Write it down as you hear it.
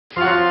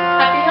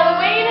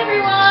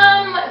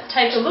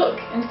take a look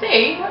and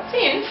see what's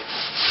in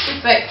this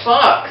week's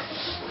box.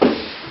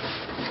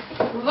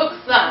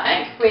 Looks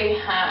like we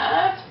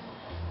have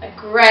a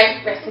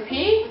great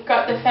recipe. We've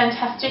got the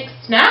fantastic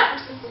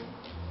snaps.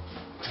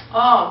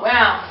 Oh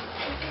wow.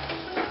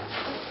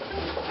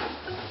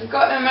 We've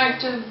got the most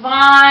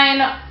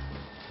divine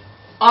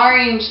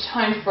orange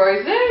toned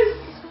roses.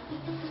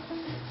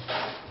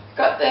 We've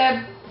got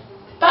the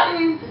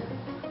button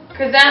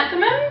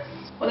chrysanthemums,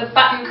 or the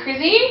button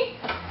crizzy.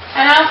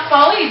 And our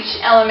foliage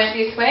element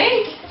this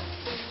week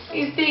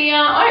is the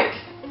oak.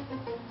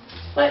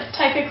 Let's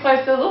take a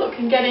closer look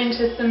and get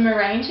into some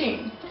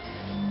arranging.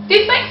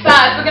 This week's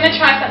vase, we're going to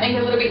try something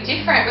a little bit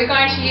different. We're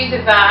going to use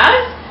a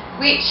vase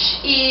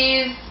which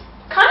is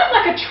kind of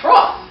like a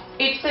trough.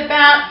 It's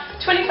about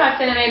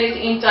 25 centimetres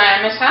in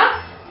diameter,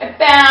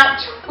 about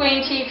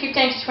 15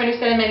 to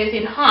 20 centimetres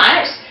in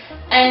height,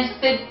 and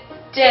the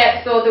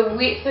depth or the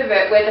width of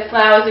it where the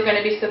flowers are going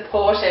to be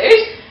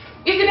supported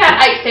is about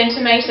 8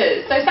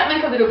 centimetres, so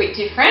something a little bit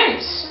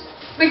different.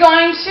 We're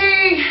going to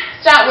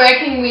start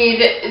working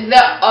with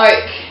the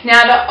oak.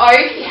 Now the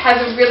oak has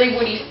a really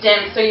woody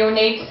stem, so you'll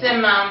need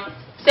some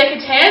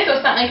secateurs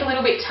or something a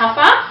little bit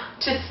tougher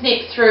to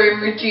snip through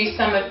and reduce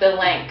some of the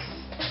length.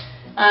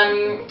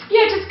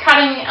 Yeah, just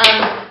cutting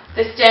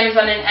the stems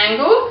on an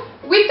angle.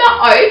 With the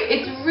oak,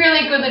 it's a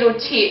really good little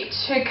tip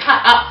to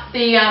cut up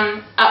the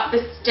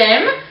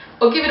stem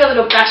or give it a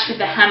little bash with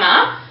the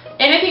hammer.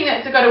 Anything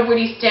that's got a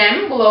woody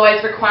stem will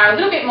always require a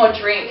little bit more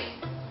drink.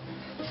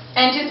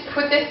 And just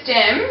put the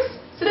stems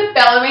sort of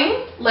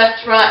bellowing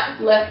left, right,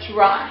 left,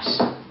 right.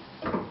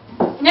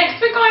 Next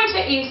we're going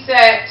to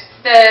insert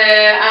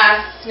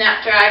the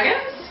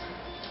snapdragons.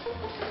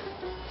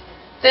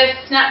 The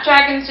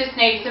snapdragons just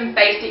need some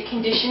basic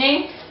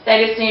conditioning.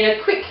 They just need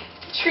a quick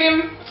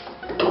trim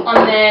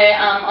on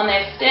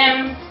their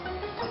stems,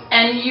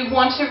 and you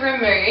want to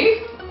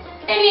remove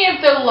any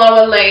of the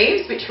lower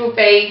leaves which will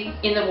be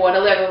in the water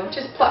level.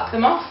 Just pluck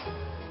them off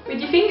with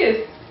your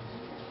fingers.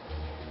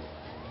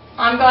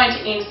 I'm going to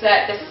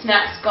insert the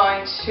snaps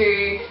going to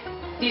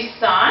this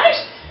side,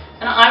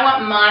 and I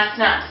want my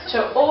snaps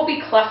to all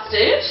be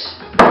clustered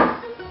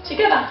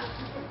together.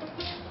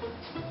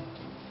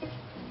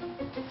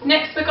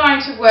 Next we're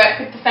going to work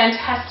with the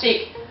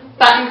fantastic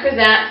button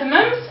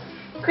chrysanthemums.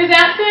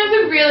 Chrysanthemums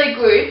are really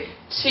good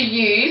to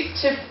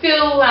use to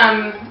fill,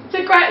 it's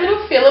a great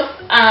little fill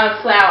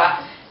of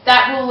flower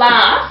that will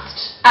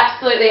last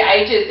absolutely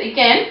ages.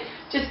 Again,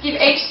 just give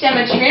each stem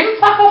a trim,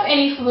 pluck off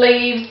any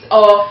leaves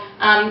or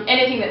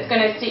anything that's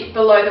going to sit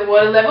below the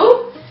water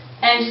level,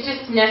 and you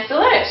just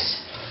nestle it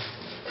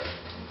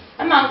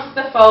amongst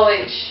the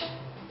foliage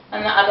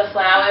and the other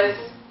flowers.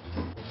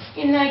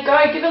 In they go.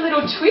 Give a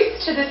little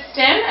twist to the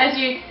stem as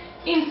you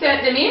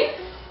insert them in,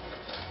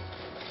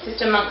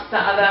 just amongst the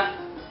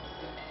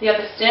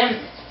other stems.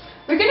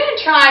 We're going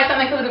to try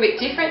something a little bit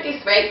different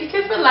this week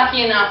because we're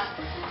lucky enough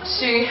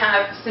to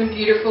have some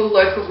beautiful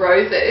local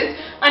roses.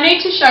 I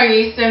need to show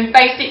you some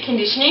basic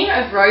conditioning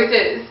of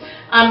roses.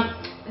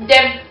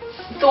 They're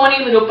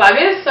thorny little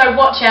buggers, so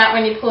watch out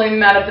when you're pulling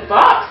them out of the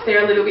box.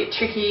 They're a little bit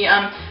tricky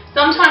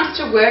sometimes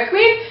to work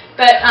with,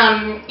 but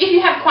if you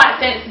have quite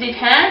sensitive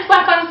hands,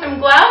 whack on some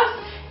gloves.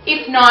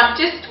 If not,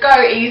 just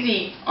go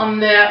easy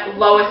on the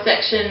lower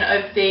section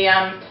of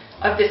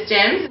the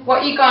stems.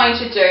 What you're going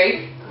to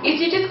do is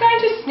you're just going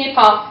to snip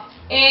off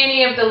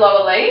any of the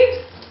lower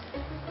leaves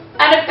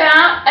at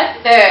about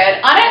a third.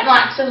 I don't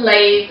like to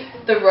leave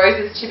the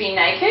roses to be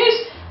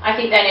naked. I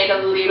think they need a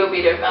little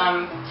bit of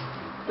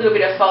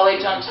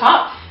foliage on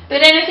top.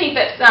 But anything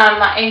that's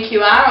like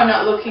NQR or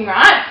not looking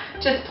right,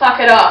 just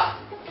pluck it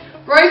off.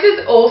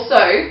 Roses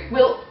also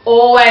will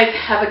always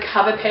have a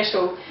cover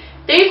petal.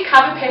 These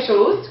cover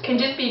petals can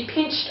just be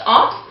pinched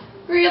off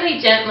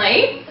really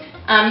gently.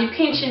 You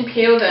pinch and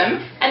peel them,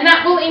 and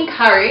that will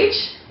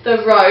encourage the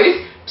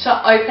rose to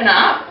open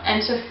up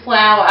and to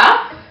flower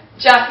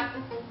just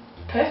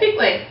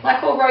perfectly,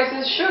 like all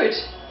roses should.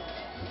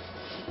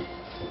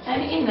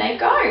 And in they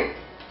go.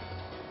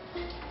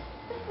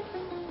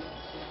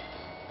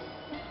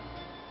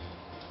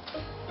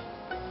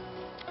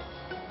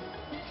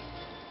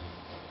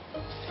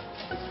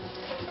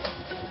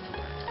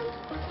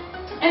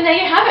 And there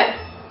you have it.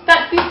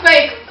 That's this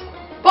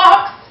week's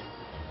box,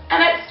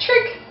 and it's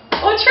trick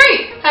or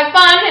treat. Have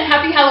fun and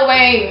happy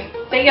Halloween.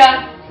 See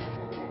ya.